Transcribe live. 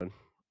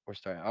We're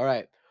starting. All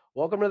right.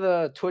 Welcome to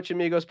the Twitch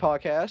Amigos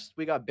podcast.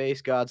 We got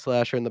Base God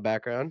Slasher in the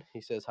background.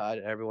 He says hi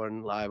to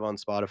everyone live on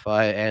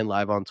Spotify and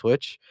live on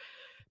Twitch.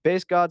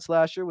 Base God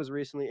Slasher was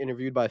recently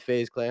interviewed by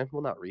FaZe Clan.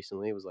 Well, not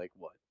recently. It was like,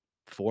 what,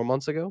 4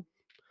 months ago?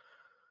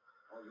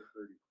 August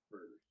 31st.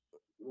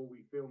 Well,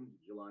 we filmed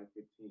July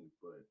 15th,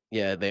 but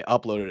Yeah, they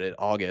uploaded it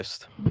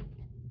August.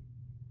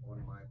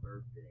 on my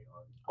birthday,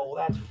 August. Oh,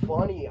 that's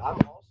funny. I'm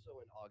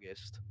also in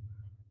August.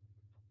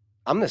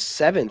 I'm the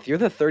 7th. You're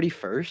the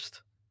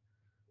 31st?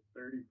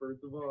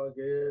 31st of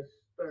August.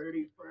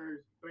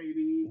 31st,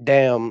 baby.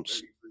 Damn. 31st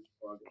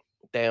of August.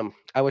 Damn.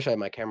 I wish I had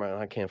my camera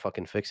on. I can't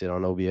fucking fix it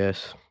on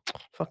OBS.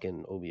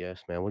 Fucking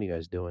OBS, man. What are you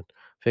guys doing?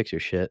 Fix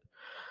your shit.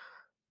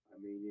 I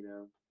mean, it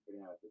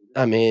happens.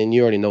 I mean,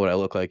 you already know what I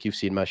look like. You've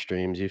seen my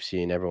streams. You've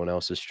seen everyone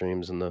else's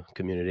streams in the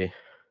community.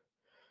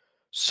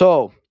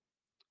 So,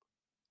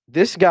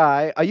 this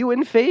guy, are you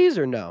in FaZe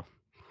or no?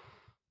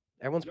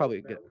 Everyone's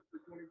probably good. That was for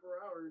 24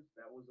 hours.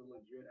 That was a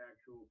legit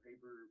actual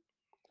paper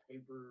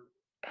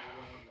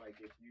like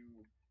if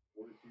you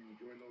were to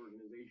join the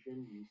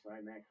organization, you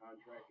sign that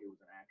contract. It was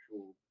an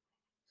actual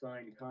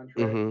signed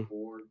contract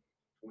for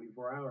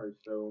 24 hours.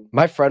 So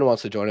my friend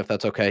wants to join if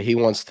that's okay. He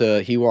wants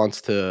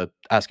to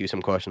ask you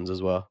some questions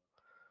as well.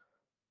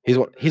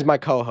 He's my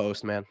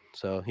co-host, man.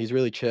 So he's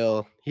really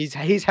chill. He's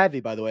heavy,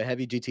 by the way,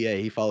 heavy GTA.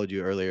 He followed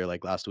you earlier,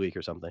 like last week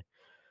or something.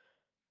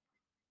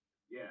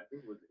 Yeah, I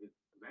think it was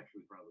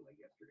actually probably like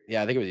yesterday.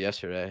 Yeah, I think it was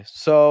yesterday.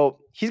 So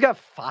he's got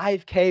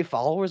 5K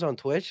followers on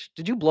Twitch.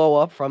 Did you blow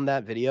up from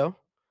that video?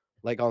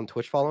 Like on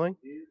Twitch following?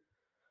 I did.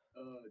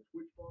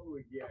 Twitch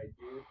following, yeah, I did.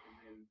 And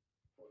then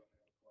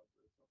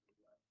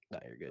No,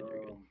 you're good.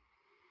 You're good.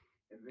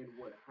 And then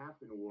what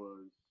happened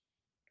was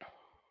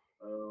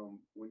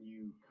when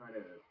you kind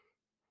of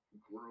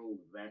grow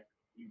that,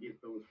 you get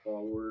those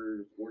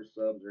followers or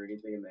subs or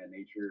anything in that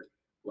nature,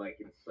 like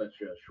in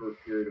such a short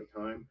period of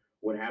time.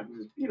 What happens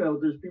is,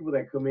 there's people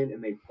that come in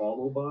and they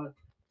follow bot.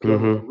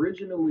 So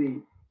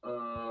originally,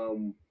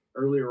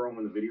 earlier on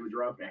when the video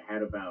dropped, I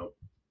had about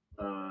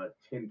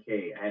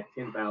 10K. I had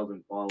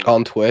 10,000 followers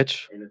on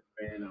Twitch in a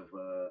span of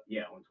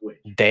on Twitch.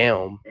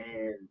 Damn.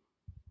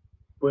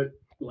 But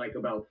like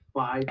about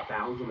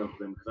 5,000 of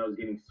them because I was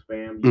getting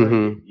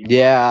spammed.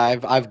 Yeah,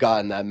 I've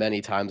gotten that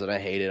many times and I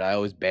hate it. I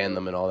always ban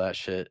them and all that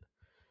shit.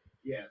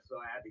 Yeah, so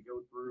I had to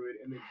go through it,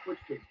 and then Twitch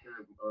takes care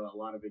of a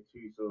lot of it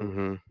too. So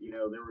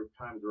there were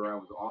times where I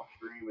was off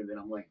stream, and then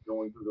I'm like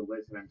going through the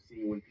list, and I'm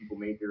seeing when people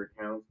made their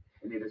accounts,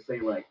 and they just say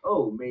like,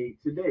 "Oh, made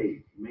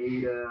today,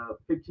 made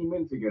 15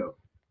 minutes ago."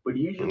 But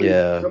usually,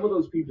 some of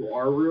those people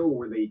are real,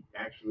 where they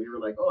actually were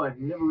like, "Oh, I'm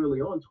never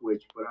really on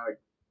Twitch, but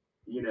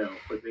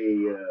but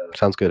they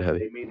sounds good, heavy.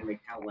 They made an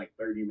account like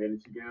 30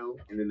 minutes ago,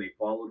 and then they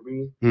followed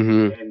me,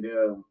 and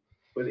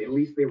but at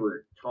least they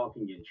were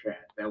talking in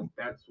chat.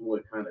 That's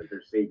what kind of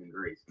their saving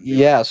grace.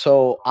 Yeah,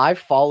 so I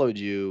followed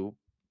you,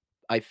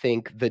 I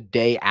think the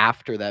day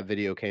after that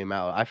video came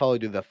out. I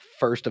followed you the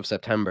 1st of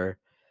September.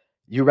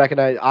 You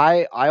recognize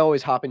I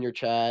always hop in your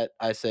chat.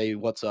 I say,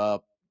 "What's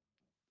up?"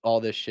 All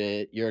this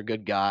shit. You're a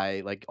good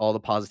guy. Like all the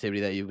positivity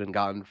that you've been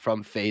gotten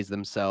from FaZe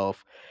themselves.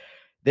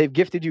 They've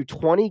gifted you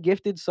 20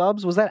 gifted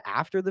subs. Was that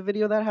after the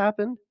video that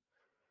happened?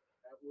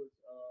 That was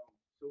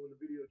so when the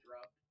video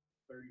dropped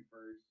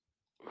 31st,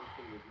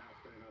 it was not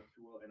starting out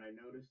too well, and I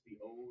noticed the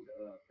old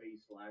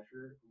FaZe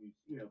Slasher, who's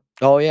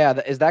Oh yeah,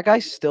 is that guy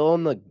still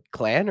in the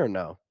clan or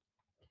no?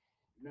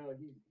 No,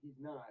 he's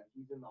not.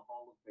 He's in the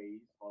Hall of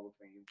Fame.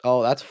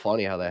 Oh, that's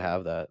funny how they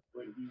have that.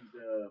 But he's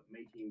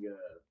making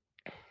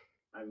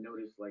I've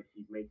noticed like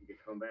he's making a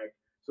comeback.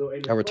 So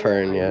a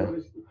return, yeah.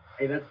 Noticed,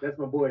 hey, that's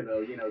my boy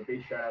though.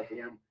 Big shout out to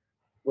him.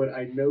 But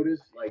I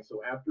noticed like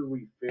so after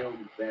we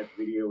filmed that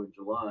video in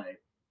July,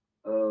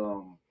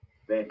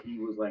 that he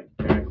was like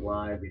back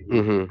live and he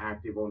was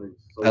active on his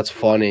social. That's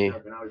funny.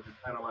 And I was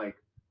just kind of like,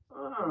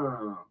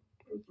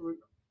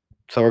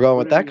 so we're going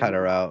with that kind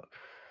of route.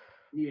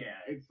 Yeah,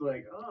 it's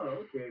like,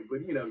 oh, okay,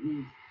 but he's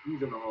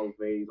in the Hall of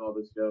Fame, all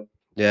this stuff.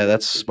 Yeah,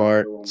 that's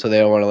smart. So they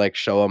don't want to like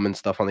show him and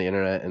stuff on the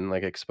internet and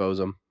like expose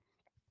him.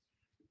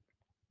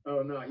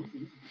 Oh no,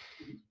 he's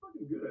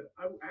fucking good.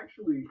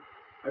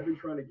 I've been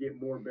trying to get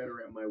more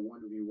better at my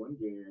 1v1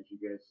 game, as you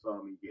guys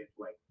saw me get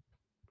like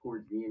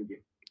towards the end.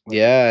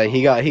 Yeah,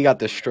 he got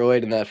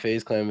destroyed in that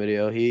FaZe Clan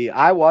video.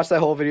 I watched that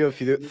whole video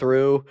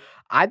through.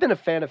 I've been a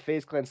fan of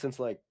FaZe Clan since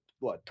like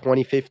what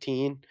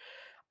 2015.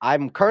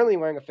 I'm currently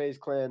wearing a FaZe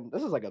Clan.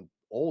 This is like an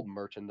old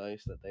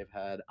merchandise that they've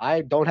had.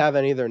 I don't have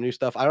any of their new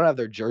stuff. I don't have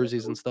their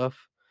jerseys and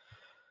stuff.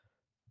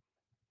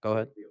 Go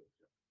ahead.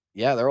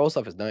 Yeah, their old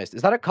stuff is nice.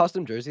 Is that a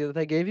custom jersey that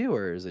they gave you,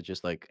 or is it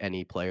just like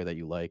any player that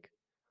you like?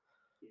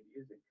 It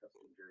is a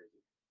custom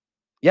jersey.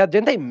 Yeah,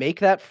 didn't they make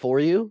that for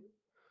you?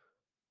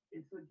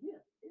 It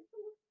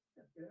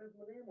has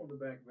my name on the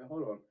back.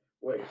 Hold on.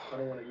 Wait, I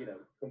don't want to,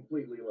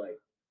 completely like,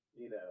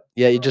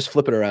 Yeah, you just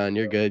flip it around.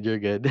 You're good. You're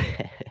good.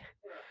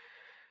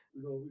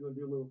 We're gonna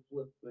do a little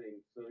flip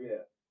thing. So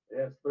yeah, it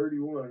has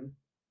 31,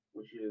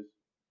 which is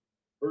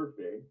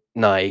birthday.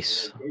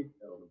 Nice.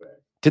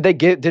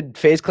 Did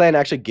FaZe Clan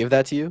actually give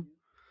that to you?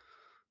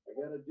 I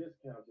got a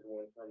discounted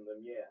one from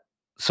them, yeah.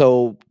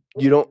 So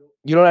you don't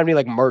have any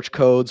like merch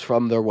codes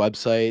from their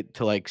website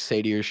to like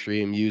say to your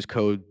stream, use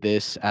code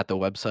this at the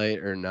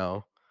website or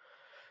no?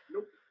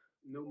 Nope,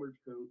 no merch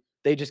codes.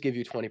 They just give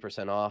you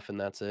 20% off and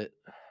that's it.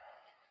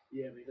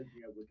 Yeah, they hooked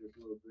me up with this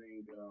little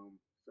thing.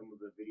 Some of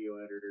the video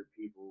editor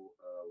people,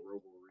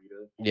 Robo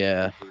Rita, she's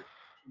Yeah.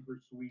 super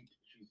sweet.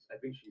 I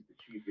think she's the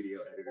chief video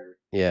editor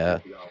Yeah.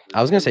 at the office.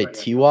 I was gonna say Everybody at the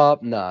office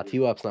T-Wop. knows Nah, her,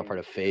 T-Wop's not and part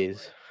of they're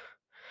Phase. like,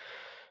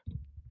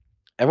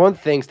 Everyone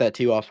thinks that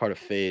T-Wop's part of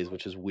Phase,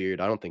 which is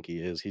weird. I don't think he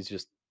is. He's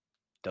just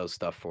does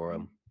stuff for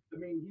him. I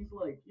mean, he's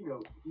like,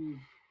 he's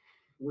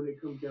when it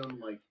comes down to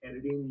like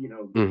editing,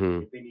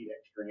 Mhm. if they need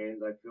extra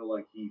hands, I feel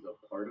like he's a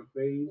part of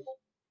Phase,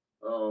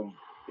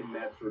 in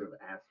that sort of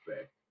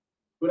aspect.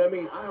 But I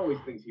mean, I always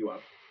think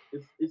T-Wop's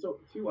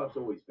T-Wop's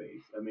always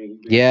Phase. I mean, he's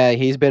been in Yeah, Phase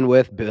he's since been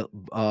like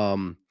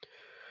with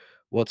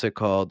what's it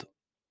called?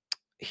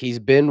 He's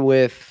been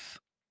with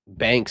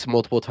Banks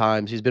multiple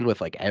times. He's been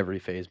with like every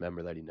Phase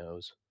member that he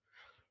knows.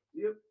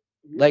 yep,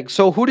 yeah, Like,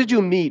 so who he's did you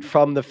like meet he's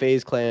from like the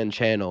FaZe Clan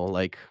channel?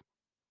 Like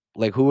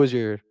who was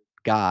your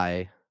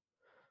guy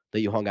that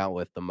you hung out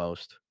with the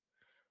most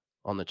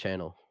on the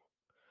channel?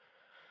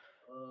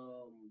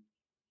 um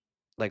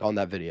Like on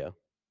that video?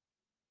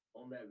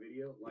 on that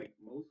video, Y- like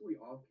mostly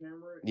off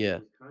camera, Yeah.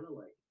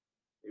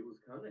 it was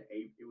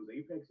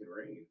Apex and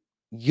Rain.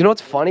 You know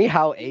what's Like funny?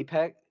 How it,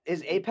 Apex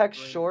is Apex and Apex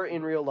Rain, short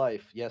in real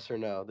life? Yes or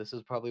no? This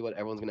is probably what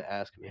everyone's gonna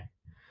ask me.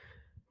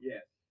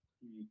 yes,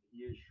 he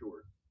is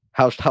short.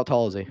 How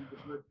tall is he? He's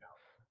a brick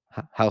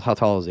house. How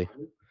tall is he?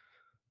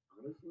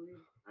 Honestly,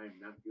 I'm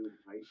not good at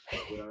height,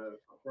 but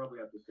I'll probably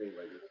have to say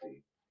like let's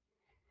see.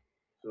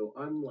 So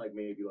I'm like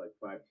maybe like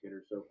 5'10"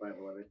 or so,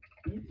 5'11".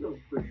 He's a,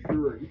 for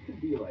sure he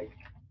could be like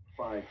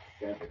 5'7"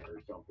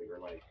 or something, or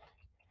like.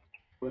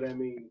 But I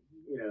mean,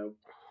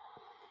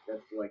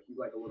 that's like he's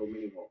like a little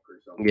mini Hulk or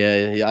something.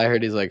 Yeah, I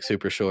heard he's like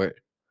super short.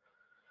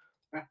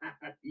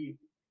 he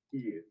he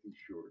is. He's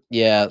short.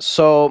 Yeah,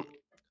 so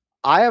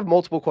I have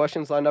multiple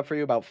questions lined up for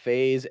you about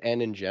phase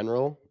and in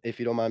general. If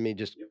you don't mind me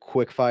just Yep.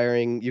 quick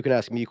firing, you can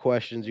ask me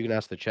questions. You can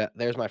ask the chat.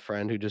 There's my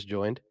friend who just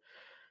joined.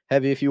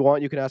 Heavy, if you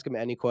want, you can ask him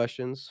any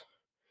questions.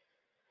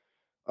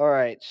 All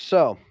right.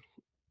 So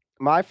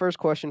my first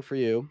question for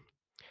you: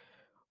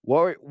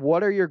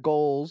 what are your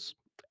goals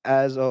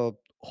as a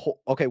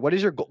whole? Okay, what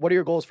are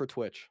your goals for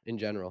Twitch in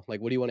general? Like,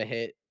 what do you want to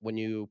hit when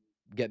you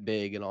get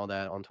big and all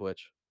that on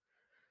Twitch?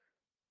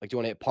 Like, do you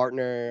want to hit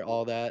partner,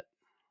 all that?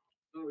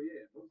 Oh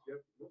yeah, most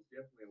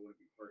definitely I want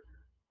to be partner.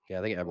 Yeah,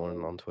 I think everyone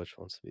Um, on Twitch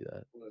wants to be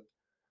that.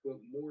 but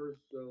more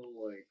so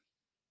like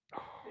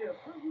yeah,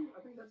 probably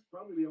I think that's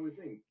probably the only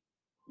thing.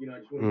 I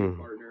just want to be a Mm.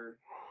 partner.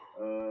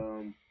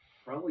 Um,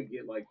 Probably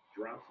get like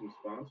drop some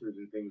sponsors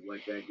and things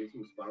like that. Get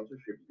some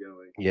sponsorships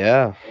going.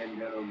 Yeah. And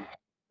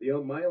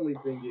my only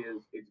thing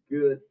is it's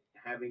good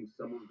having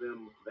some of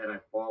them that I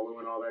follow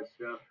and all that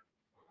stuff.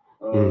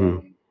 Hmm.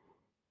 Um,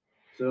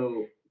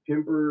 so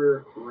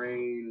Pimper,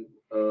 Rain,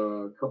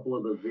 a couple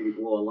of the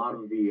a lot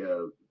of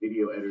the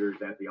video editors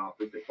at the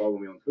office, they follow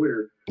me on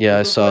Twitter. Yeah, And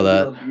I saw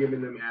sometimes, that. I'm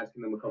DMing them,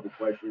 asking them a couple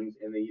questions,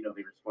 and then,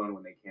 they respond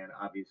when they can,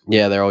 obviously.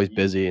 Yeah, they're always You,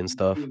 busy and you've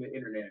stuff. seen the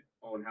internet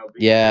on how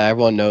busy Yeah, they are.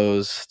 everyone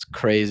knows. It's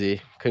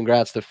crazy.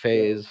 Congrats to So,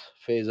 Phase.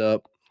 Phase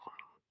up.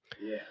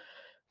 yeah.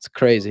 It's So,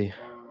 crazy.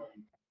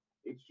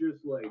 it's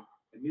just like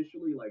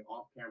initially, like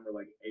off camera,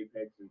 like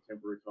Apex and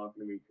Timber were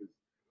talking to me because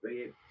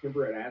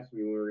Timber had asked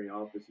me when we were in the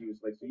office. He was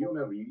like, "So you don't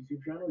have a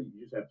YouTube channel? You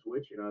just have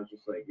Twitch?" And I was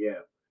just like, "Yeah."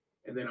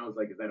 And then I was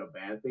like, "Is that a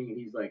bad thing?" And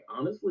he's like,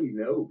 "Honestly,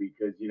 no,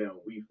 because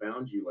we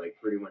found you like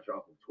pretty much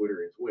off of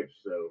Twitter and Twitch.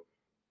 So,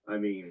 I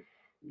mean,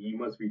 you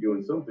must be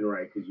doing something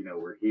right because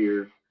we're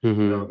here and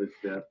Hmm. all this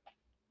stuff."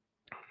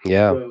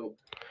 Yeah. So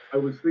I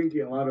was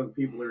thinking a lot of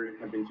people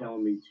have been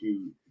telling me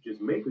to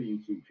just make a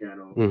YouTube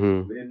channel.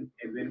 Hmm.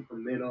 Then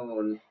from then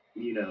on,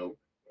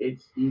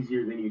 it's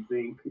easier than you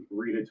think.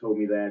 Rita told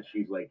me that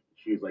she was like,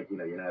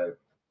 you're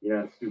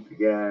not a stupid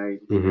guy.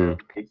 Hmm.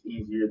 It's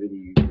easier than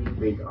you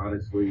think,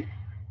 honestly.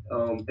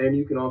 And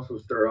you can also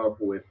start off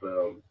with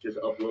just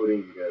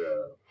uploading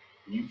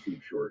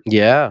YouTube shorts.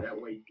 Yeah. That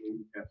way you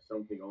can have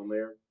something on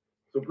there.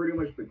 So pretty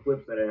much the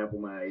clips that I have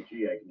on my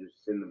IG, I can just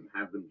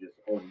have them just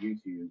on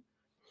YouTube.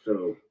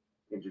 So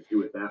and just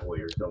do it that way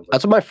or something.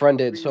 That's what my friend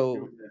I'm did. pretty much So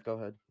doing that. go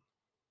ahead.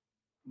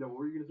 No, what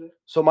were you gonna say?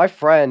 So my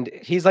friend,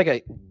 he's like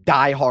a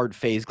diehard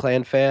FaZe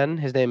Clan fan.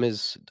 His name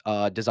is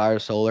Desire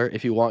Solar.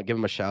 If you want, give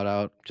him a shout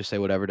out. Just say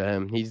whatever to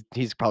him. He's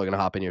probably gonna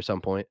hop in here at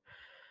some point.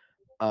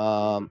 You're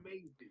Um,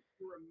 amazing.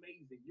 You're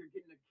amazing. You're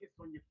getting a kiss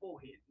on your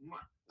forehead. Mwah, right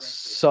there.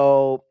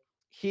 so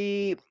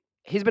he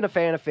he's been a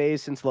fan of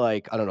FaZe since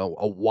like I don't know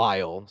a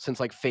while since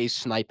like FaZe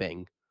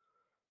sniping,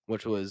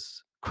 which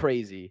was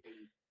crazy, Hey,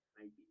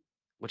 thank you.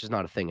 which is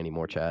not a thing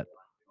anymore. You know, Chat. on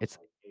It's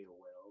like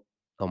AOL.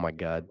 oh my Yeah,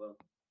 god. well,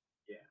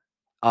 yeah.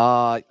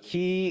 I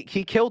mean,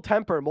 He killed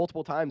Temper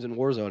multiple times in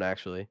Warzone.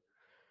 Actually,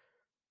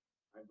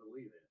 I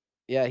believe it.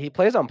 yeah, he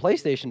plays on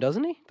PlayStation,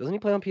 doesn't he? Doesn't he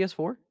play on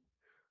PS4?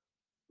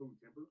 Who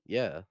Timber?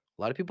 Yeah,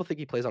 a lot of people think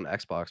he plays on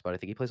Xbox, but I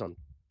think he plays on.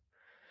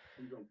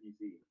 He's on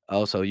PC.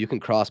 Oh, so you can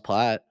cross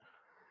plat.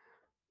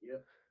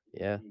 Yep,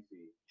 he's on Yeah, PC.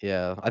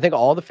 Yeah, I think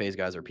all the FaZe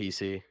guys are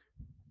PC.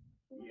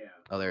 Yeah.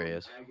 Oh, there he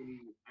is.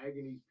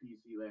 Agony's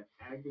PC. That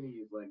Agony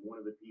is like one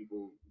of the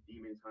people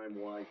Demon Time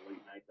wise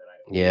late night that I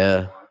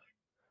Yeah. watch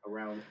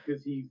around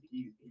because he's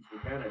from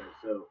Canada,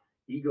 so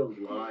he goes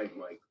live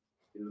like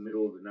in the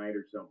middle of the night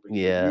or something.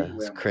 Yeah,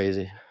 Usually it's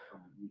crazy.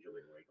 I'm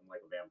usually awake. I'm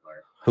like a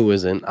vampire. Who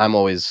isn't? I'm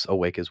always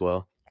awake as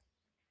well.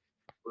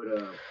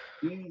 But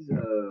he's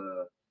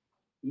one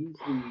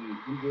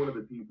of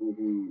the people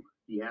who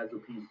he has a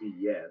PC,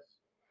 yes,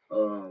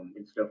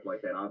 and stuff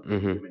like that.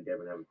 Obviously, him and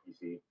Devin have a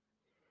PC.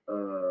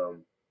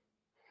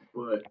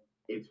 But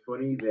it's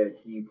funny that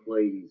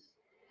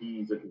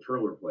he's a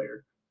controller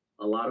player.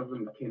 A lot of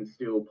them can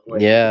still play.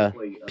 Yeah,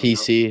 play,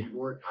 PC. Mouse and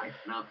keyboard. I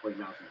cannot play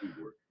mouse and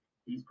keyboard.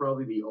 He's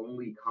probably the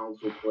only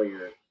console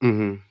player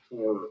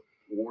for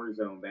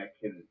Warzone that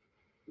can,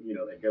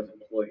 that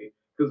doesn't play.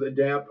 Because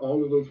Adapt,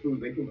 all of those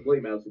foods, they can play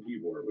mouse and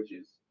keyboard, which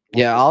is.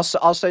 Yeah,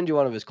 I'll send you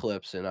one of his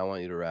clips, and I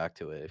want you to react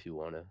to it if you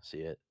want to see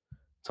it.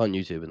 It's on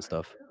YouTube and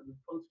stuff. It's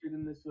posted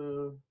in this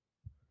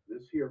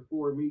here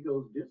Four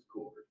Amigos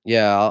Discord.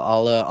 Yeah,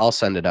 I'll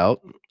send it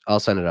out. I'll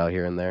send it out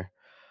here and there.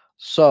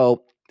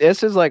 So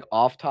this is like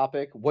off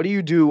topic. What do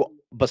you do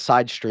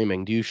besides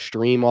streaming? Do you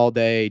stream all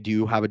day? Do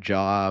you have a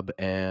job?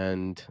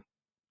 And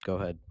go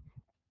ahead.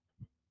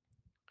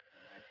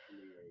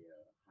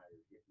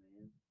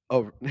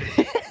 Oh,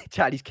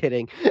 Chinese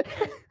kidding.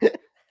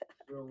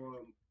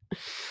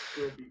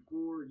 So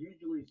before,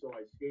 usually,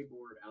 I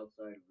skateboard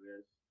outside of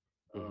this.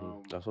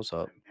 That's what's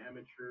up. I'm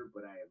amateur,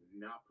 but I am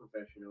not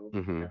professional. I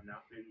have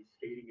not been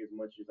skating as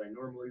much as I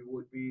normally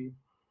would be,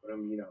 but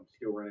I'm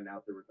still running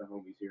out there with the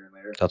homies here and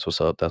there. That's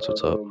what's up. That's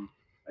what's up.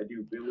 I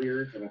do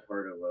billiards. I'm a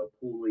part of a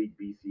pool league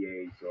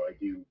BCA, so I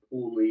do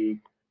pool league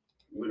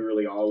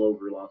literally all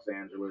over Los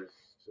Angeles,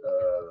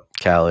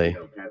 Cali,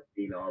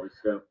 Pasadena, all this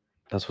stuff.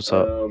 That's what's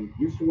up.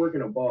 Used to work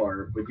in a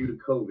bar, but due to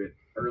COVID,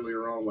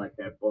 earlier on, like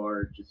that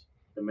bar, just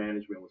the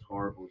management was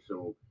horrible.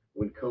 So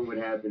when COVID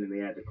happened and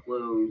they had to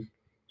close,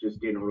 just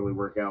didn't really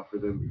work out for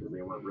them because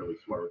they weren't really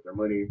smart with their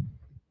money.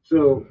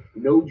 So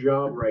no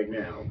job right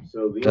now.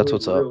 So the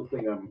real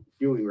thing I'm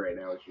doing right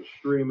now is just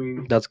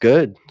streaming. That's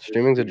good.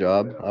 Streaming's a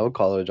job. I would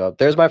call it a job.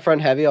 There's my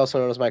friend Heavy, also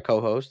known as my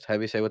co-host.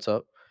 Heavy, say what's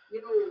up.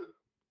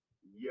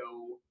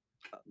 Yo.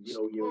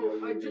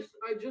 I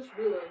just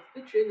realized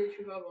the chain that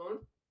you have on.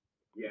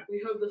 Yeah.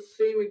 We have the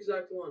same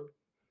exact one.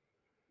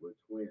 We're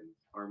twins.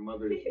 Our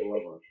mothers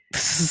love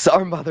us.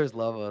 Our mothers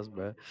love us,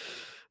 bro.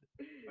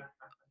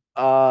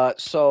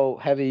 So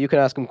Heavy, you can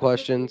ask him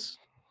questions.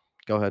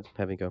 Go ahead,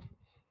 Heavy, go.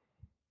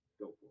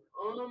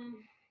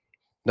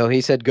 No,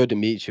 he said good to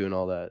meet you and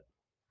all that.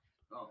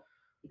 Oh.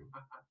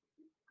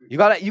 You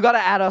gotta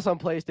add us on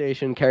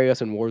PlayStation, carry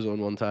us in Warzone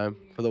one time.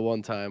 For the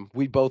one time.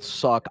 We both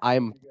suck.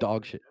 I'm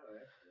dog shit.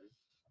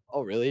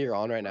 Oh really? You're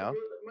on right now?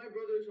 My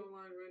brother's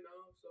online right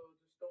now, so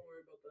just don't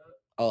worry about that.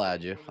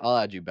 I'll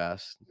add you,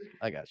 Bass.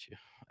 I got you.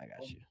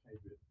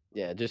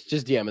 Yeah, just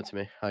DM it to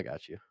me. I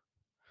got you.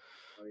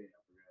 Oh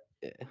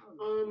yeah.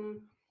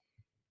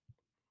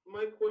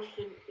 My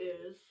question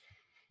is,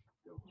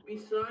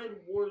 beside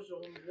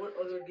Warzone, what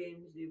other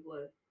games do you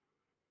play?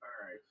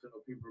 Alright, so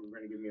people are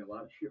going to give me a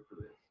lot of shit for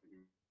this.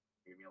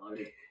 Give me a lot of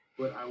shit.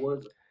 But I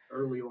was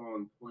early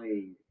on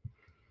playing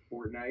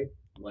Fortnite,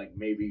 like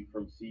maybe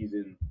from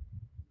season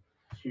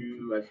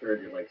 2. I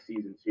started like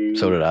season 2.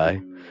 So did I.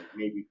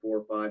 Maybe 4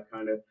 or 5,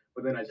 kind of.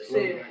 But then I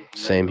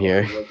same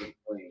here. I wasn't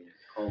playing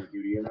Call of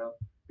Duty enough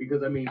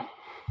because I mean,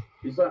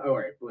 all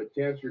right. But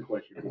to answer your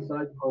question,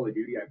 besides Call of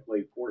Duty, I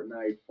played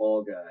Fortnite,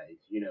 Fall Guys.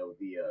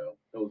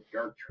 Those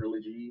Dark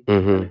Trilogy.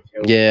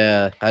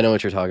 Yeah, I know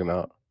what you're talking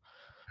about.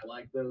 I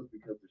like those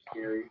because they're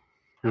scary.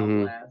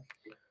 Outlast,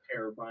 it's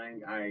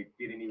terrifying. I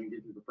didn't even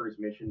get to the first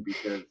mission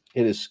because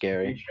it is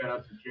scary. Shout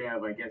out to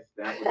Jev. I guess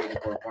that was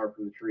far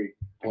from the tree.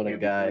 What a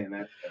guy!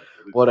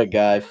 What a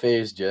guy,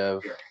 FaZe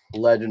Jev,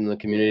 legend in the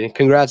community.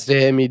 Congrats to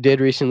him. He did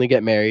recently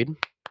get married.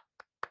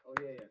 Oh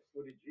yeah.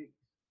 So did Jinx.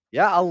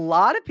 Yeah, a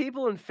lot of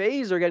people in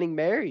FaZe are getting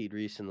married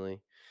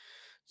recently.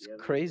 It's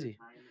crazy.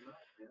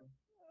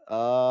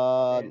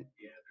 Yeah, they're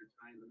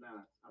tying the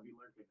knots. I'll be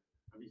lurking.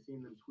 Have you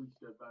seen them tweet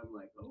stuff? I'm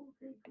like, oh,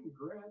 okay,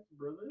 congrats,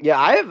 brother. Yeah,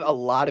 I have a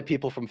lot of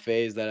people from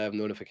FaZe that I have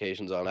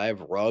notifications on. I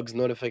have Rug's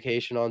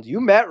notification on.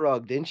 You met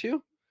Rug, didn't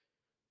you?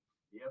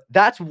 Yep.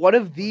 That's one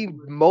of the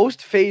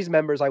most FaZe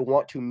members I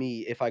want to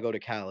meet if I go to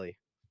Cali.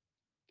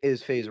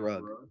 Is FaZe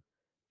Rug.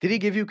 Did he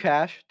give you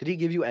cash? Did he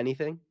give you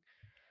anything?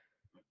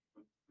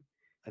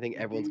 I think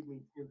everyone's. He gave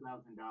me $10,000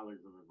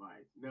 of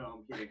advice.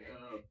 No, I'm kidding.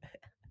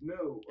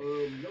 No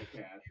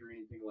cash or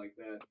anything like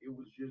that. It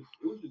was just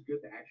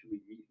good to actually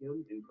meet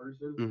him in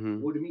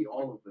person. Well, to meet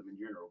all of them in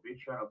general. Big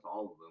shout out to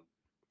all of them.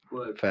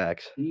 But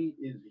facts. He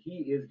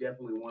is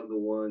definitely one of the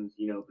ones,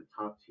 the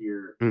top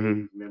tier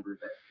members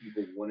that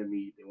people want to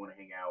meet, they want to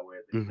hang out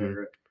with,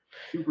 etc.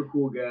 Super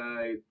cool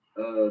guy,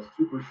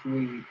 super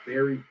sweet,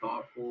 very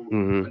thoughtful,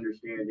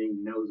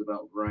 understanding, knows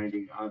about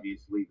grinding.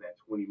 Obviously, that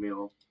 20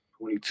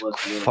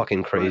 plus mil.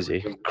 Fucking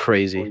crazy.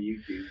 Crazy. On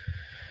YouTube.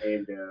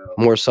 And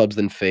more subs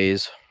than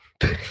FaZe.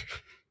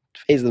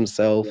 FaZe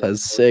themselves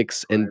has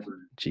 6 and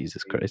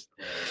Jesus Christ.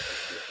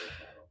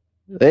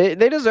 They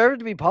deserve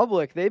to be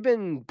public. They've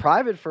been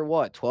private for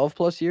what, 12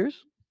 plus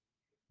years?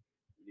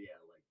 Yeah,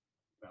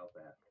 like about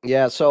that.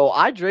 Yeah, so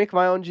I drink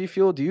my own G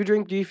Fuel. Do you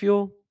drink G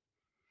Fuel?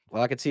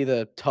 Well, I can see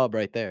the tub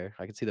right there.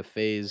 I can see the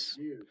Phase.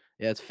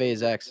 Yeah, it's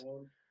Phase X.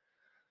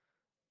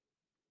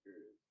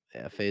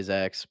 Yeah, Phase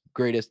X.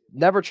 Greatest.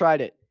 Never tried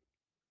it.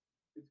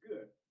 It's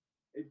good.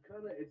 It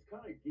kind of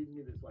gives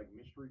me this like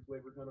mystery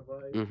flavor kind of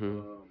vibe.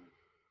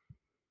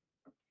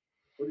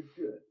 But it's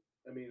good.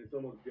 I mean, it's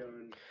almost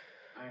done.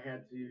 I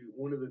had to.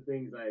 One of the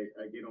things I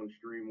get on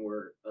stream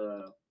where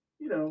I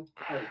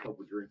had a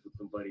couple drinks with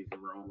some buddies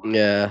and we're online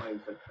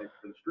playing such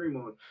for the stream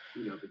on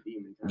the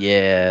demon time.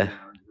 Yeah,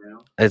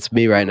 it's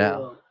me right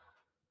now.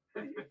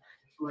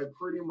 So I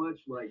pretty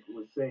much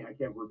was saying, I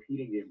kept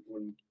repeating it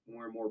when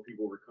more and more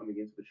people were coming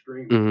into the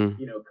stream.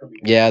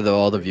 Coming.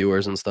 All the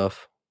viewers and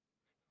stuff.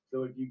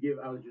 So if you give,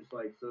 I was just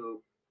like,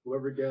 so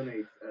whoever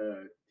donates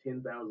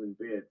 10,000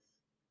 bits,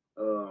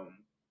 I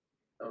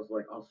was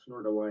like, I'll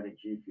snort a line of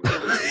G Fuel.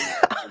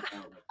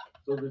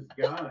 So this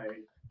guy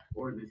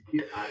or this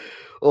kid,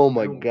 oh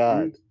my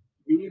god.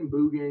 Me and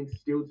Boo Gang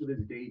still to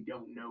this day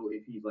don't know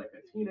if he's like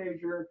a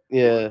teenager, or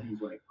if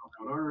he's like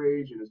on our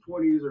age in his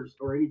 20s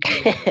or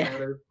anything like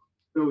that.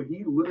 So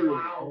he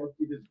literally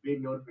posted this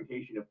big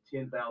notification of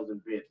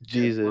 10,000 bits.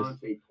 Jesus.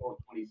 Monte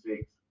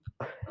 1226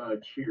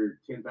 cheered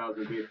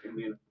 10,000 bits, and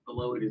then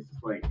below it is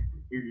just like,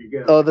 here you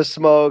go. Oh, the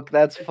smoke.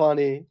 That's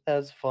funny.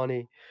 That's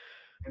funny.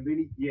 And then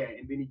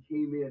he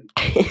came in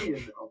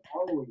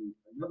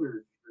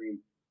another stream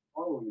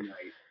following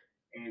night,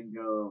 and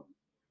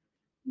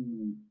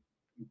he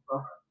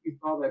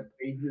saw that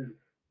Phaser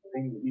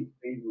thing.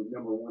 Phaser was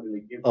 #1 in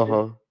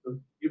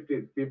the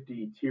gifted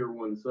 50 tier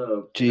 1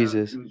 subs.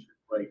 Jesus. He was just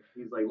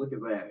he's like, look at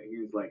that. He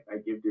was like, I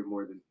gifted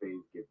more than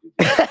FaZe gifted.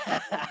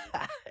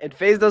 And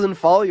FaZe doesn't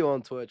follow you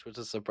on Twitch, which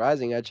is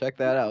surprising. I checked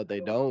that out.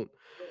 They don't.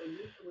 So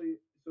initially,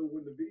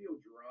 when the video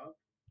dropped,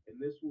 and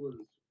this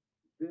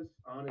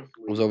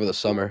honestly was over the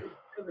summer. It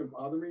doesn't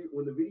bother me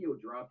when the video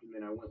dropped, and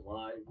then I went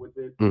live with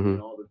it,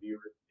 and all the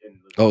viewers. And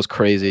it was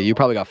crazy. You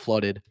probably got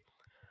flooded.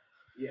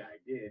 Yeah, I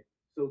did.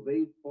 So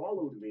they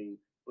followed me,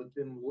 but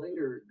then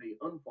later they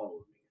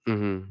unfollowed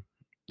me.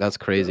 That's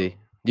crazy.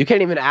 You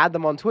can't even add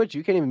them on Twitch.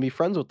 You can't even be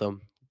friends with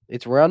them.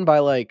 It's run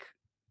by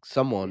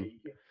someone.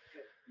 Yeah,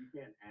 you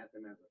can't add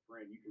them as a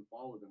friend. You can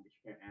follow them, but you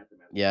can't add them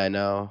as a friend. I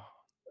know.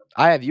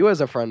 I have you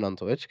as a friend on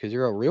Twitch because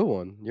you're a real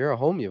one. You're a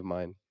homie of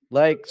mine.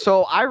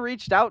 So I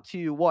reached out to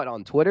you,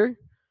 on Twitter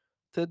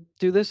to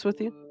do this with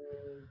you?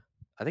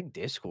 I think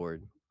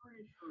Discord. I'm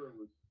pretty sure it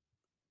was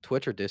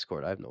Twitch or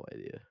Discord. I have no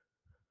idea.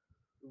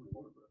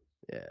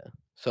 Yeah.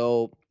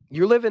 So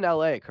you live in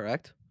LA,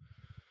 correct?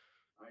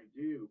 I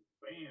do.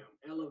 Bam.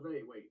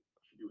 Elevate. Wait.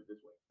 Should do it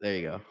this way. There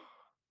you go.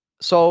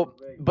 So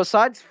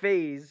besides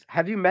FaZe,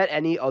 have you met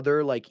any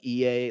other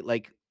EA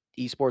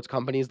esports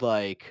companies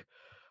like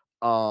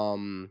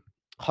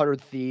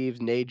 100 Thieves,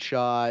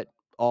 Nadeshot,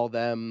 all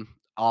them,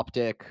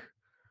 Optic,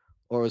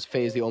 or was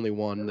FaZe the only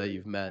one that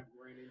you've met?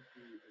 Ran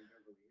into in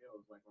Beverly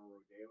Hills, on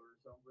Rodeo or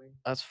something.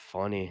 That's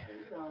funny.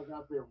 I was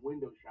out there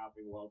window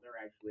shopping while they're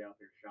actually out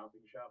there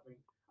shopping.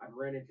 I've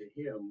ran into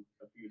him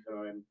a few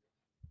times.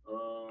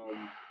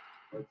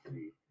 Let's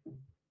see.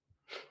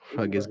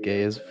 Hug is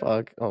gay as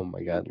fuck. Oh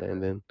my god,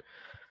 Landon.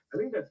 I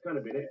think that's kind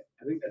of been it.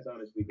 I think that's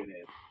honestly been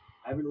it.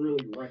 I haven't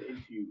really run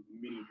into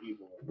many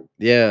people.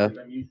 Yeah.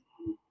 I'm used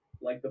to,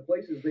 the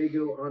places they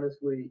go,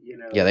 honestly,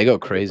 Yeah, they go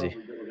crazy. They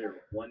go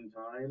there one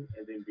time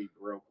and then be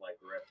broke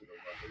the rest of the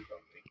month or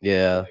something.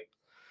 Yeah.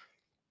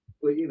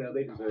 But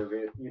they deserve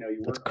it. You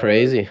work that's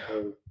crazy. Hard,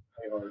 so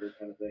play harder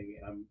kind of thing.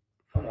 And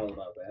I'm all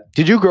about that.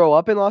 Did you grow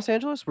up in Los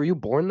Angeles? Were you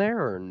born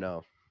there or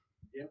no?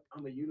 Yep,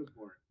 I'm a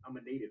unicorn. I'm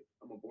a native.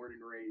 I'm a born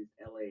and raised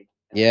LA.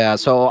 Yeah,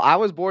 so I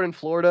was born in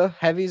Florida.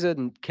 Heavy's a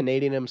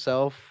Canadian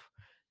himself,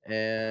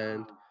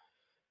 and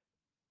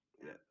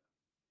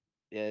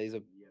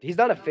he's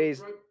not a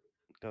FaZe.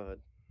 Go ahead.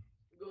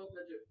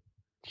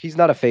 He's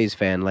not a FaZe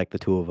fan like the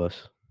two of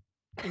us.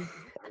 I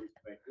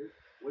respect it.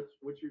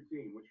 What's your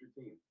team?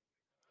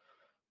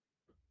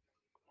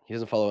 He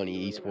doesn't follow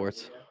any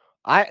esports.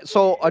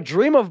 So a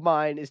dream of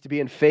mine is to be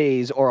in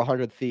FaZe or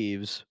 100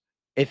 Thieves.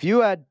 If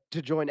you had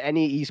to join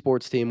any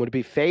esports team, would it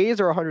be FaZe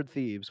or 100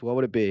 Thieves? What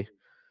would it be? It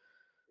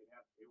would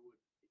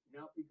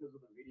not because of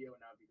the video,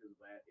 not because of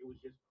that. It was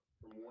just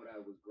from what I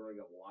was growing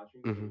up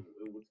watching. So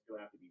it would still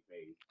have to be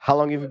FaZe. How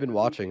long have you been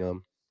watching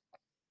them?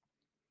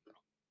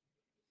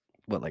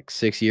 What,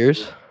 6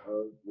 years?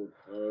 With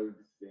hugs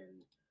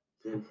and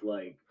since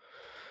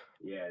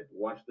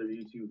watch the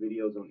YouTube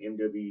videos on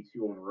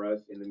MW2 on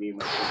Rust, and then me and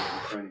my friends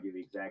were trying to do the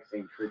exact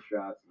same trick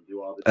shots and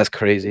do all this. That's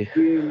crazy.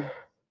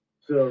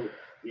 So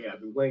yeah,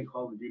 I've been playing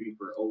Call of Duty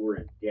for over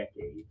a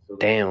decade. So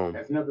damn.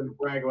 That's nothing to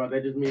brag about.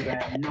 That just means I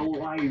have no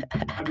life.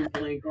 I've been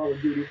playing Call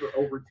of Duty for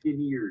over 10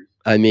 years.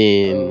 I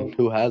mean,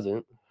 who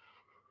hasn't?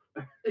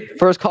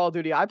 First Call of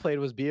Duty I played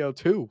was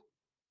BO2.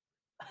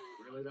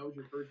 Really? That was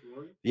your first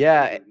one?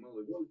 Yeah.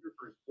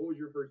 What was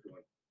your first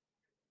one?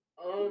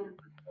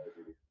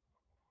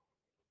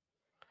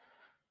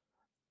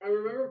 I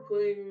remember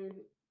playing.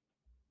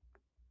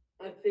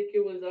 I think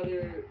it was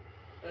either,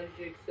 as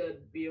Jake said,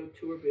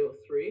 BO2 or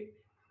BO3.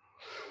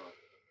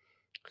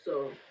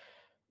 So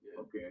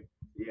Okay.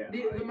 Yeah.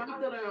 the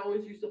map that I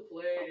always used to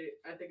play,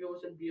 I think it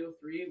was in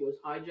BO3, was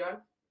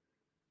Hijack.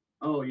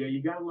 Oh yeah,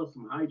 you gotta love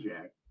some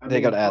hijack. I They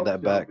mean, gotta add pub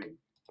that back. stomping.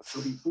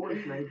 So before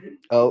sniping,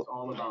 Oh, it's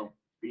all about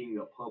being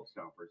a pub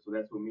stomper. So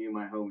that's what me and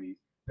my homies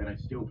that I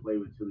still play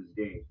with to this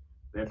day.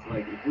 That's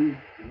like if we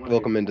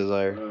welcome in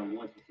Desire.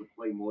 wanted to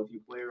play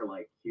multiplayer,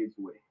 like kids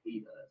would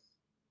hate us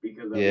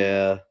because I mean,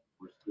 Yeah.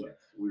 we're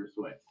sweats. We were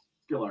sweats.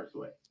 Still are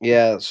sweats.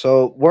 Yeah,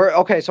 so we're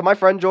okay. So my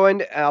friend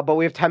joined, but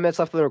we have 10 minutes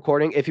left of the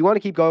recording. If you want to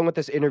keep going with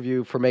this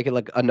interview for making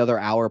like another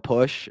hour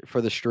push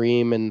for the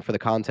stream and for the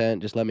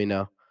content, just let me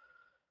know.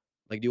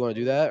 Like, do you want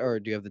to do that or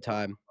do you have the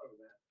time?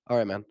 All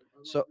right, man.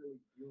 I'm So not really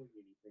doing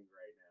anything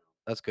right now.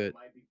 that's I good.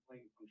 might be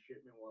playing some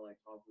shipment while I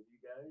talk with you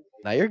guys.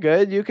 Now you're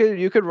good. You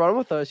could run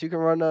with us. You can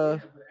run.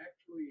 Yeah, but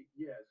actually,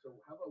 yeah. So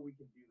how about we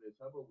can do this?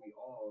 How about we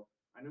all?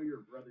 I know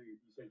your brother. You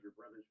said your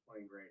brother's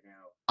playing right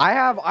now.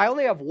 I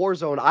only have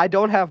Warzone. I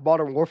don't have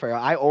Modern Warfare.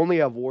 I only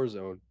have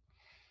Warzone.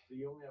 So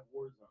you only have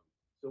Warzone.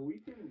 So we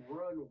can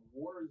run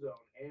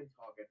Warzone and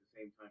talk at the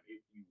same time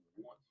if you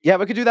want to. Yeah,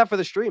 we could do that for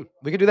the stream.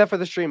 We could do that for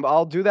the stream.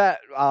 I'll do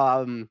that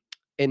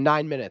in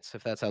 9 minutes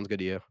if that sounds good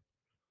to you.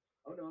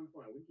 Oh no, I'm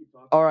fine. We keep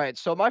talking. All right.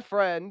 So my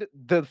friend,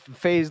 the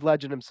FaZe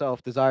legend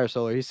himself, Desire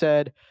Solar, he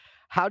said,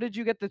 "How did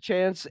you get the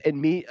chance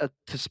and meet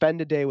to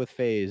spend a day with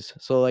FaZe?"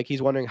 So like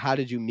he's wondering, how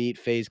did you meet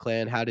FaZe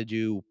Clan? How did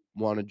you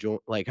want to join?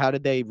 Like, how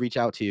did they reach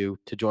out to you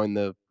to join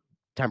the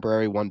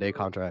temporary 1-day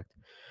contract?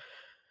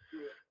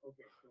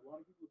 Okay, so a lot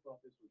of people thought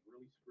this was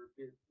really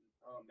scripted.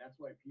 That's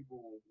why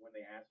people, when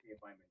they ask me if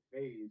I'm in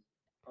FaZe,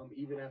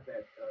 even at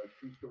that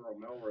shoe store on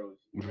Melrose,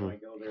 I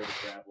go there to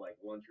grab like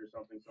lunch or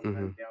something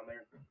sometimes down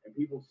there, and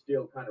people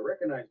still kind of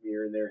recognize me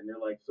here and there, and they're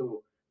like,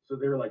 so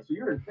they're like, so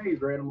you're in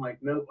FaZe, right? I'm like,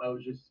 nope, I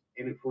was just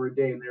in it for a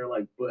day, and they're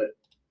like, but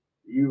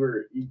you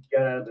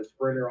got out of the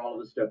sprinter, all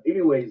this stuff.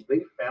 Anyways,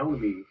 they found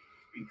me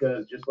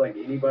because just like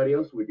anybody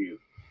else would do.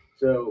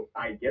 So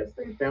I guess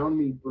they found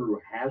me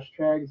through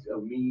hashtags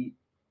of me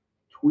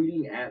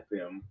tweeting at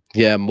them.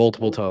 Yeah,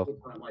 multiple times.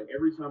 Like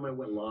every time I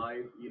went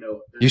live,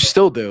 you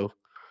still do.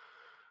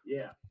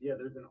 Yeah,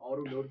 there's an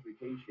auto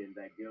notification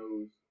that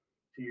goes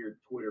to your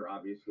Twitter,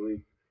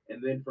 obviously,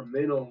 and then from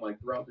then on, like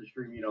throughout the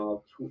stream,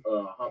 I'll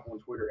hop on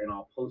Twitter and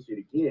I'll post it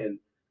again,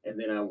 and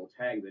then I will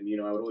tag them.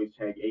 I would always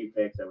tag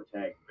Apex, I would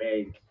tag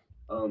Banks,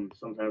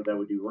 sometimes I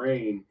would do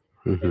Rain,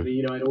 and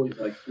then I'd always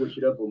like switch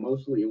it up, but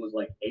mostly it was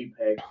like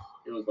Apex.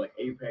 It was like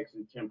Apex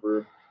and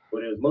Temper,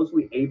 but it was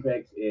mostly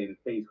Apex and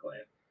FaZe Clan.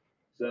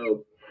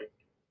 So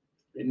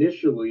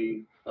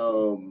initially,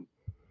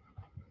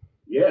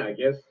 yeah, I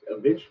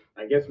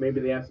guess maybe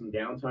they had some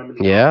downtime in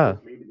the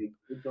office, maybe they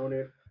clicked on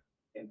it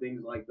and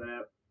things like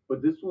that.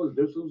 But this was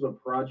a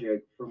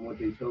project from what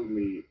they told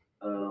me.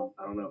 I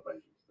don't know if I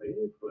should say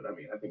it, but I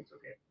mean I think it's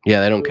okay.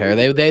 Yeah, they don't care.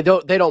 They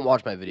don't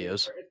watch my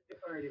videos.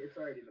 It's already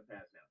in the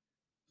past now.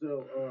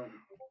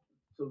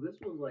 So this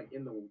was like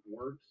in the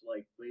works.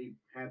 Like they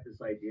had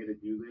this idea to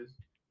do this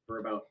for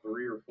about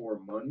 3 or 4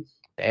 months.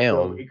 Damn.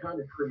 So it kind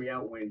of tripped me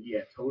out when he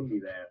had told me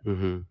that.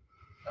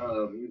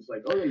 He was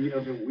like, "Oh yeah,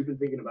 we've been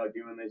thinking about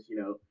doing this,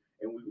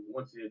 and we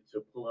wanted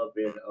to pull up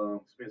and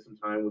spend some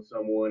time with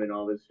someone and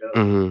all this stuff."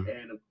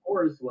 And of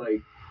course,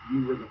 like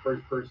you were the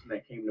first person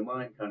that came to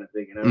mind, kind of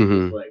thing. And I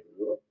was just like,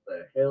 "What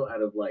the hell?"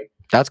 Out of like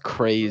that's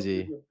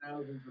crazy.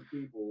 Thousands of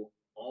people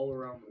all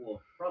around.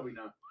 Well, probably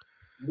not.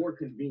 More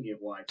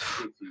convenient wise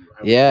to get to.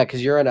 Yeah,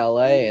 because you're in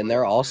LA and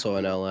they're also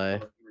in LA.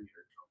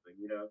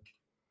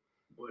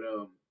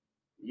 But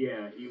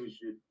yeah, he was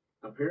just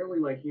apparently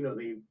like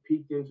they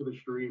peeked into the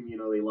stream.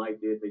 They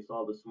liked it. They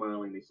saw the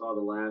smiling. They saw the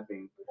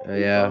laughing.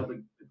 They saw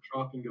the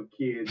talking of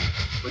kids.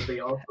 But they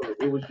also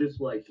it was just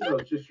like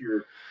it's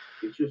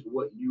just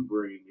what you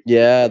bring.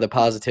 The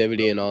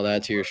positivity and all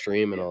that to your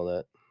stream and all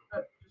that.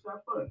 Just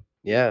have fun.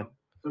 Yeah.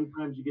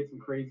 Sometimes you get some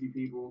crazy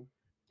people,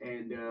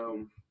 and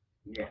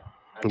yeah.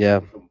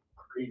 Some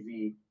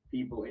crazy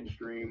people in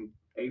stream.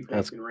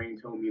 Apex and Rain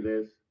told me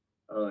this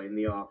in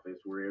the office,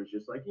 where it was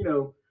just like,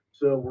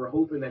 so we're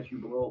hoping that you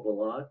blow up a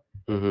lot.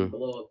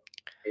 Blow up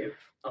if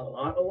a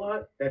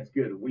lot, that's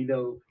good. We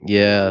know.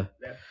 Yeah.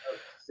 That's us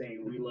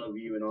saying we love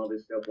you and all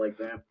this stuff like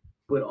that.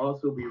 But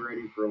also be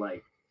ready for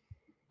like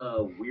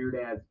weird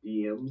ass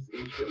DMs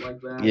and shit like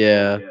that.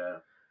 Yeah.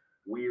 And,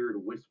 weird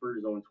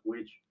whispers on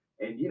Twitch.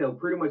 And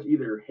pretty much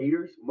either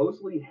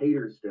mostly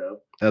hater stuff.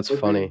 That's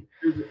funny.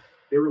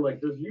 They were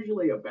like, there's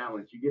usually a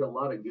balance. You get a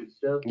lot of good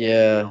stuff.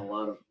 Yeah. And a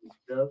lot of good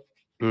stuff.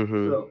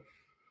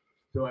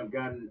 So I've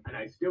gotten, and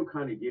I still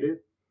kind of get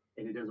it,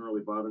 and it doesn't really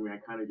bother me. I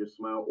kind of just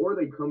smile. Or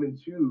they come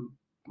into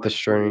the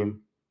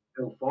stream.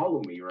 They'll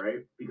follow me,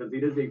 right? Because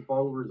it is a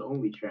followers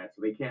only chat,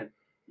 so you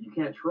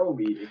can't troll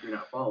me if you're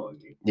not following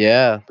me.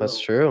 Yeah, that's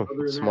true.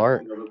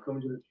 Smart. They'll come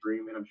into the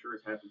stream, and I'm sure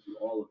it's happened to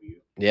all of you.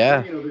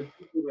 Yeah. Or, there's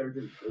people that are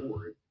just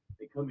bored.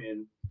 They come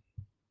in,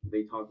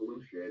 they talk a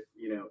little shit,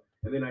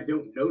 and then I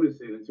don't notice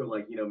it until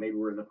like, maybe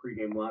we're in the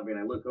pregame lobby and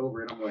I look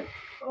over and I'm like,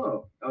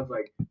 oh, I was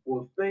like,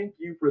 well, thank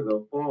you for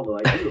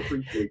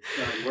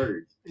Kind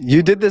words.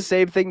 You did the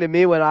same thing to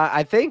me when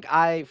I think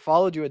I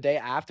followed you a day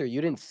after.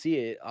 You didn't see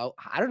it.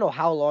 I don't know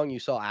how long you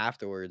saw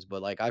afterwards,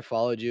 but like I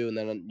followed you and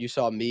then you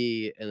saw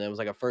me and it was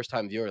like a first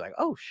time viewer like,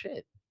 "Oh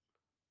shit.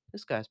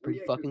 This guy's Well, pretty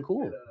yeah, because fucking it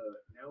cool." said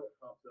now it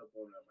pops up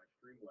on my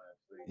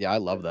Streamlabs thing. Yeah, I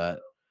It love says, that.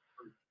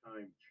 first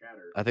time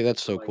chatter. I think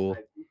that's So so like cool. I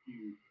think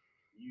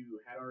you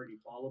had already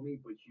followed me,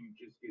 but you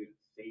just didn't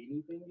say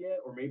anything yet,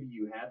 or maybe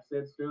you have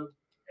said stuff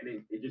and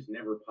it just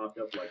never popped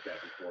up like that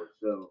before.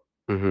 So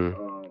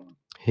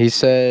He yeah,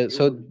 said it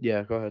so was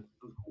yeah, go ahead.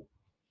 it was cool.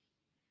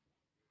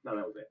 No,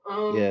 that was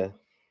it. Yeah.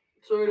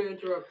 Sorry to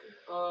interrupt.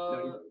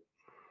 No,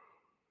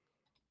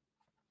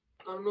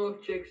 I don't know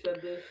if Jake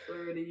said this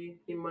already.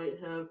 He might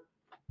have,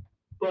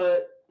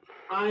 but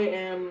I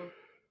am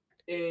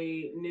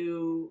a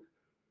new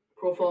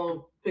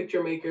profile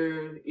picture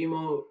maker,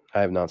 emote I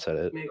have not said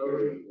it. oh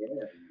maker. yeah,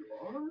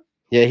 you are.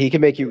 Yeah, he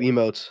can make you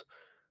emotes.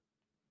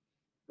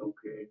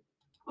 Okay.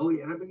 Oh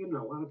yeah, I've been getting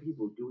a lot of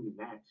people doing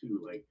that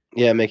too, like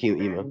Yeah, making you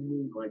spamming emo.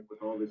 me, like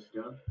with all this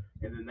stuff,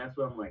 and then that's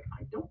what I'm like,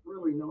 I don't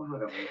really know how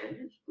to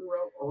manage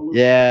throughout all of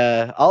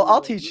Yeah, I'll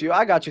like, teach you.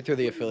 I got you through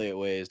the affiliate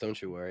ways. Don't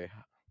you worry.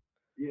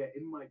 Yeah,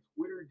 in my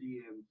Twitter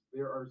DMs,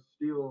 there's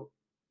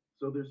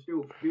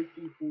still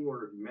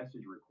 54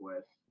 message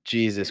requests.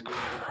 Jesus And then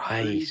there's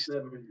Christ.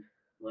 37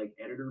 like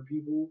editor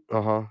people.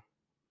 Uh-huh.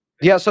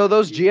 Yeah, so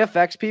those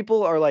GFX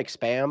people are like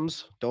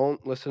spams.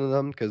 Don't listen to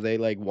them because they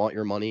like want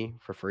your money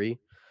for free.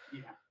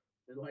 Yeah,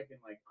 they're like in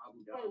like Abu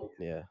Dhabi.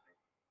 Yeah,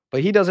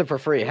 but he does it for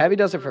free. Heavy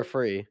does it for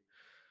free.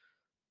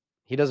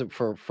 He does it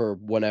for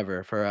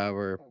whenever, for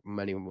however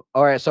many.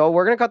 All right, so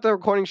we're gonna cut the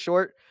recording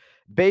short.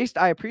 Based,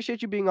 I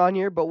appreciate you being on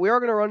here, but we are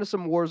gonna run to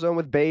some Warzone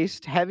with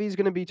Based. Heavy's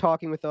gonna be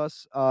talking with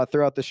us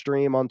throughout the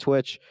stream on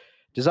Twitch.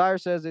 Desire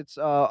says it's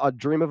a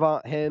dream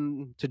of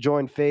him to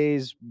join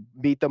FaZe,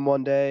 beat them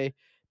one day.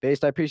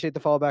 Based, I appreciate the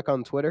follow back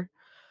on Twitter.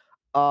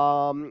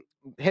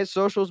 His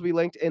socials will be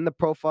linked in the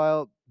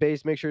profile.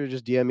 Based, make sure to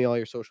just DM me all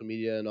your social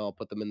media and I'll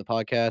put them in the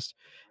podcast.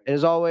 And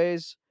as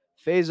always,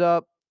 FaZe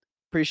up.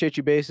 Appreciate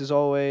you, Base, as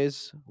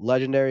always.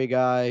 Legendary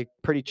guy,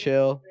 pretty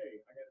chill. Hey,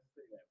 I gotta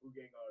say that. Blue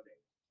gang all day.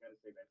 Gotta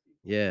say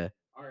that. Yeah.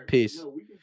 All right, Peace. no, we